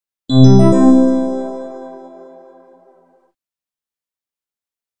Hello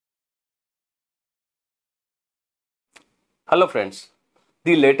friends,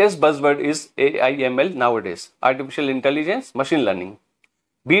 the latest buzzword is AI/ML nowadays, artificial intelligence, machine learning.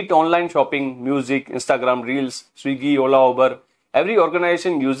 Be it online shopping, music, Instagram Reels, Swiggy, Ola, Uber, every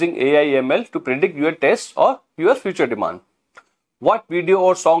organization using AI/ML to predict your tastes or your future demand. What video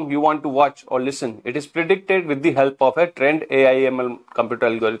or song you want to watch or listen, it is predicted with the help of a trained AI/ML computer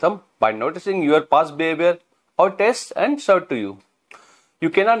algorithm by noticing your past behavior or tastes and served to you.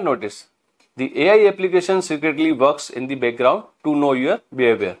 You cannot notice. The AI application secretly works in the background to know your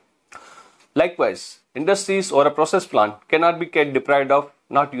behavior. Likewise, industries or a process plant cannot be kept deprived of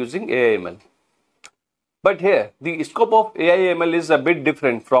not using AI/ML. But here, the scope of AI/ML is a bit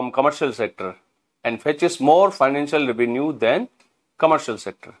different from commercial sector and fetches more financial revenue than commercial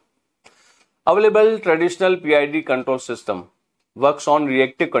sector. Available traditional PID control system works on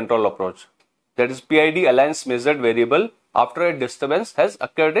reactive control approach. That is, PID aligns measured variable after a disturbance has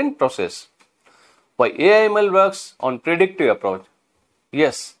occurred in process. Why AI/ML works on predictive approach?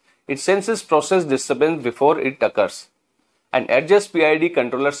 Yes, it senses process disturbance before it occurs and adjusts PID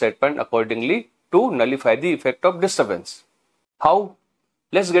controller setpoint accordingly to nullify the effect of disturbance. How?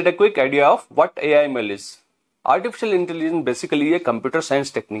 Let's get a quick idea of what AI/ML is. Artificial intelligence is basically a computer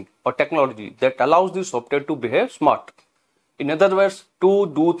science technique or technology that allows the software to behave smart. In other words, to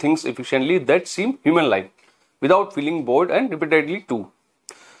do things efficiently that seem human-like without feeling bored and repeatedly too.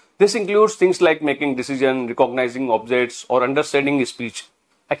 This includes things like making decisions, recognizing objects, or understanding speech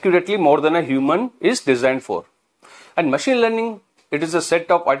accurately more than a human is designed for. And machine learning, it is a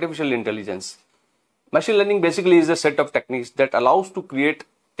set of artificial intelligence. Machine learning basically is a set of techniques that allows to create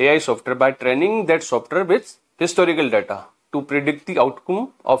AI software by training that software with historical data to predict the outcome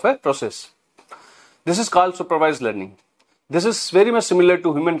of a process. This is called supervised learning. This is very much similar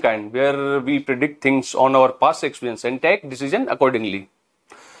to humankind, where we predict things on our past experience and take decision accordingly.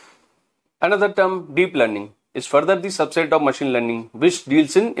 Another term, deep learning, is further the subset of machine learning which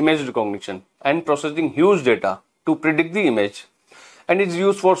deals in image recognition and processing huge data to predict the image, and is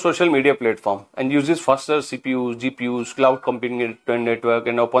used for social media platform and uses faster CPUs, GPUs, cloud computing network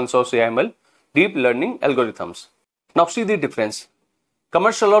and open source AI/ML deep learning algorithms. Now see the difference.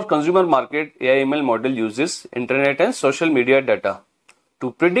 Commercial or consumer market AI/ML model uses internet and social media data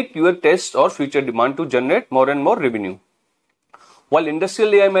to predict your taste or future demand to generate more and more revenue. While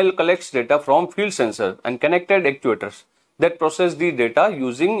industrial AI/ML collects data from field sensors and connected actuators that process the data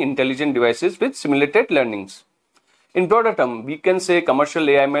using intelligent devices with simulated learnings. In broader term, we can say commercial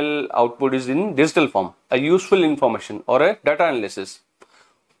AI/ML output is in digital form, a useful information or a data analysis,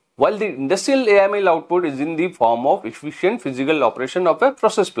 while the industrial AI/ML output is in the form of efficient physical operation of a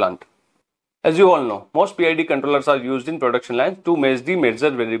process plant. As you all know, most PID controllers are used in production lines to measure the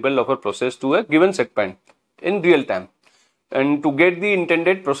measured variable of a process to a given set point in real time, and to get the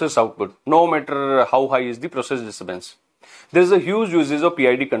intended process output, no matter how high is the process disturbance. There is a huge usage of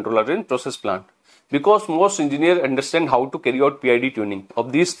PID controller in process plant because most engineers understand how to carry out PID tuning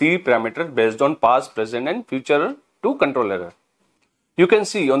of these three parameters based on past, present and future to control error. You can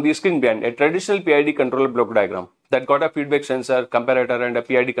see on the screen behind a traditional PID controller block diagram that got a feedback sensor, comparator and a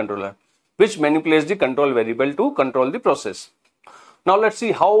PID controller which manipulates the control variable to control the process. Now let's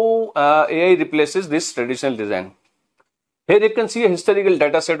see how AI replaces this traditional design. Here you can see a historical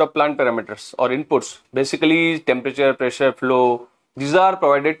data set of plant parameters or inputs, basically temperature, pressure, flow. These are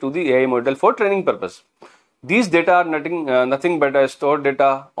provided to the AI model for training purpose. These data are nothing but a stored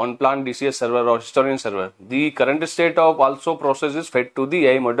data on plant DCS server or historian server. The current state of also process is fed to the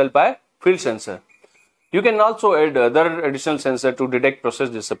AI model by field sensor. You can also add other additional sensor to detect process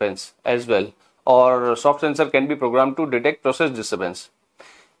disturbance as well, or soft sensor can be programmed to detect process disturbance.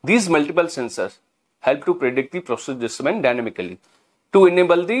 These multiple sensors help to predict the process disturbance dynamically to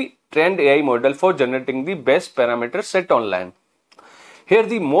enable the trained AI model for generating the best parameter set online. Here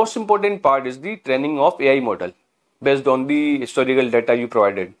the most important part is the training of AI model based on the historical data you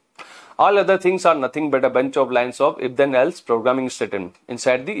provided. All other things are nothing but a bunch of lines of if then else programming statement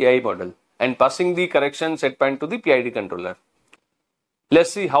inside the AI model and passing the correction set point to the PID controller.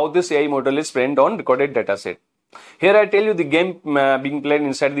 Let's see how this AI model is trained on recorded data set. Here I tell you the game being played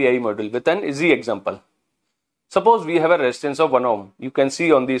inside the AI model with an easy example. Suppose we have a resistance of 1 ohm. You can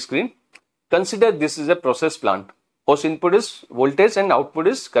see on the screen. Consider this is a process plant. Whose input is voltage and output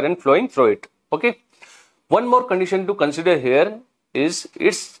is current flowing through it. Okay. One more condition to consider here is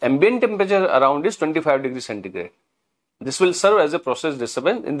its ambient temperature around is 25 degrees centigrade. This will serve as a process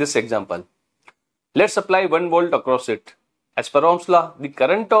disturbance in this example. Let's apply 1 volt across it. As per Ohm's law, the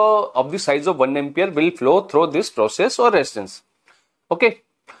current of the size of 1 ampere will flow through this process or resistance. Okay.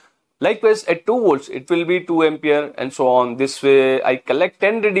 Likewise, at 2 volts, it will be 2 ampere and so on. This way, I collect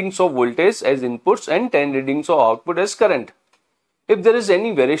 10 readings of voltage as inputs and 10 readings of output as current. If there is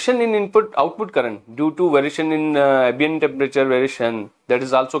any variation in input output current due to variation in ambient temperature variation, that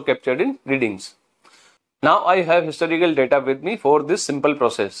is also captured in readings. Now I have historical data with me for this simple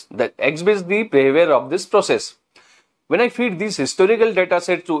process that exhibits the behavior of this process. When I feed this historical data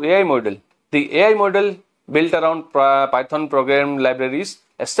set to AI model, the AI model built around Python program libraries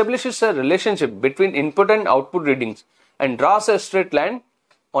establishes a relationship between input and output readings and draws a straight line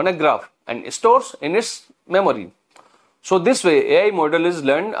on a graph and stores in its memory. So this way AI model is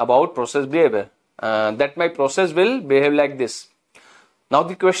learned about process behavior, that my process will behave like this. Now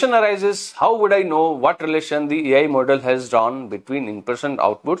the question arises, how would I know what relation the AI model has drawn between inputs and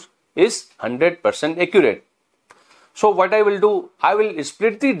outputs is 100% accurate? So what I will do, I will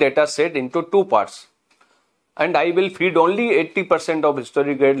split the data set into 2 parts. And I will feed only 80% of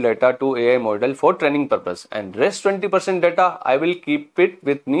historical data to AI model for training purpose, and rest 20% data I will keep it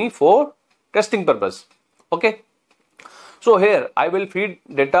with me for testing purpose. Okay. So here I will feed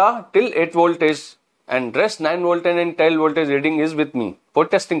data till 8 voltage and rest 9 voltage and 12 voltage reading is with me for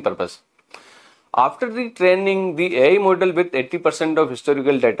testing purpose. After the training the AI model with 80% of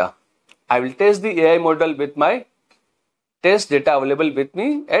historical data, I will test the AI model with my test data available with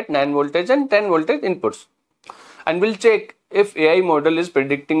me at 9 voltage and 10 voltage inputs. And we'll check if AI model is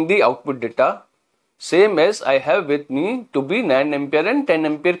predicting the output data same as I have with me to be 9 ampere and 10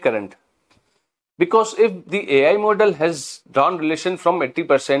 ampere current. Because if the AI model has drawn relation from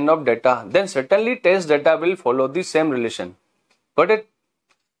 80% of data, then certainly test data will follow the same relation. Got it?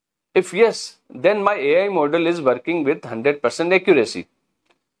 If yes, then my AI model is working with 100% accuracy.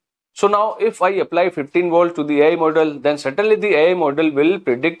 So now if I apply 15 volt to the AI model, then certainly the AI model will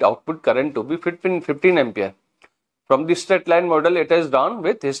predict output current to be 15 ampere. From the straight line model it is done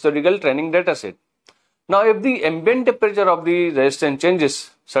with historical training data set. Now if the ambient temperature of the resistance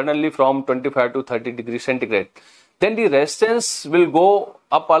changes suddenly from 25 to 30 degrees centigrade, then the resistance will go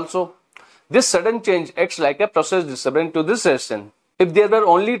up also. This sudden change acts like a process disturbance to this resistance. If there were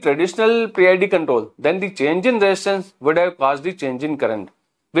only traditional PID control, then the change in resistance would have caused the change in current,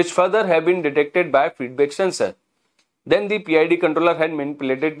 which further have been detected by feedback sensor. Then the PID controller had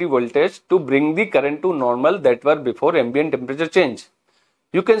manipulated the voltage to bring the current to normal that were before ambient temperature change.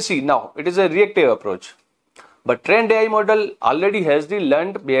 You can see now it is a reactive approach. But trained AI model already has the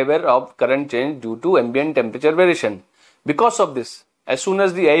learned behavior of current change due to ambient temperature variation. Because of this, as soon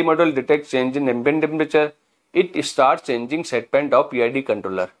as the AI model detects change in ambient temperature, it starts changing set point of PID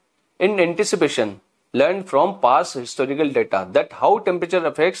controller. In anticipation, learned from past historical data that how temperature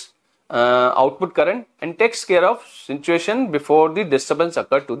affects output current and takes care of situation before the disturbance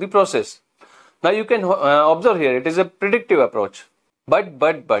occur to the process. Now you can observe here it is a predictive approach.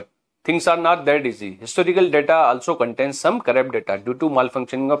 But things are not that easy. Historical data also contains some corrupt data due to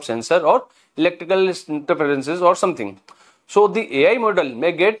malfunctioning of sensor or electrical interferences or something. So the AI model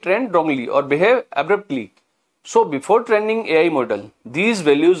may get trained wrongly or behave abruptly. So before training AI model, these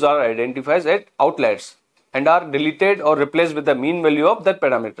values are identified as outliers and are deleted or replaced with the mean value of that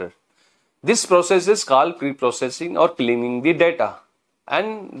parameter. This process is called pre-processing or cleaning the data,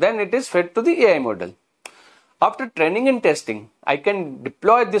 and then it is fed to the AI model. After training and testing, I can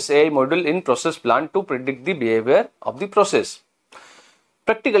deploy this AI model in process plant to predict the behavior of the process.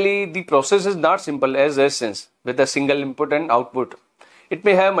 Practically, the process is not simple as resistance with a single input and output. It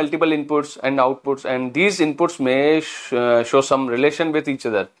may have multiple inputs and outputs, and these inputs may show some relation with each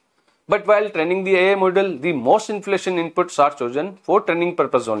other. But while training the AI model, the most inflation inputs are chosen for training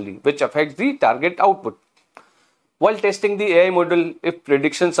purpose only, which affects the target output. While testing the AI model, if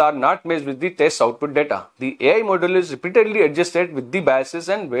predictions are not matched with the test output data, the AI model is repeatedly adjusted with the biases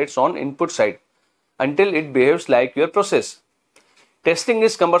and weights on input side until it behaves like your process. Testing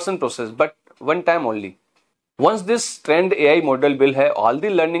is conversion process, but one time only. Once this trained AI model will have all the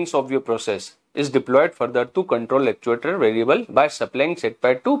learnings of your process, is deployed further to control actuator variable by supplying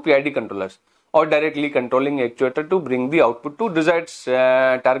setpoint to PID controllers or directly controlling actuator to bring the output to desired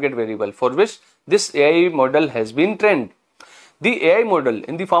target variable for which this AI model has been trained. The AI model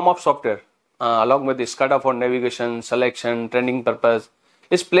in the form of software along with the SCADA for navigation, selection, training purpose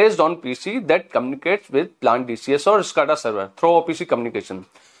is placed on PC that communicates with plant DCS or SCADA server through OPC communication,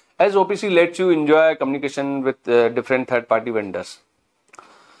 as OPC lets you enjoy communication with different third-party vendors.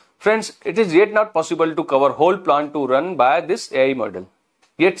 Friends, it is yet not possible to cover whole plant to run by this AI model.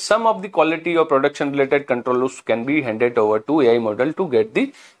 Yet some of the quality or production related control loops can be handed over to AI model to get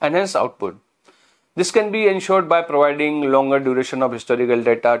the enhanced output. This can be ensured by providing longer duration of historical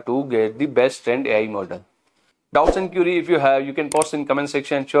data to get the best trained AI model. Doubts and query if you have, you can post in comment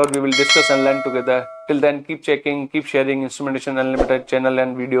section. Sure, we will discuss and learn together. Till then, keep checking, keep sharing Instrumentation Unlimited channel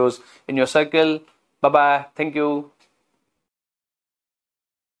and videos in your circle. Bye bye. Thank you.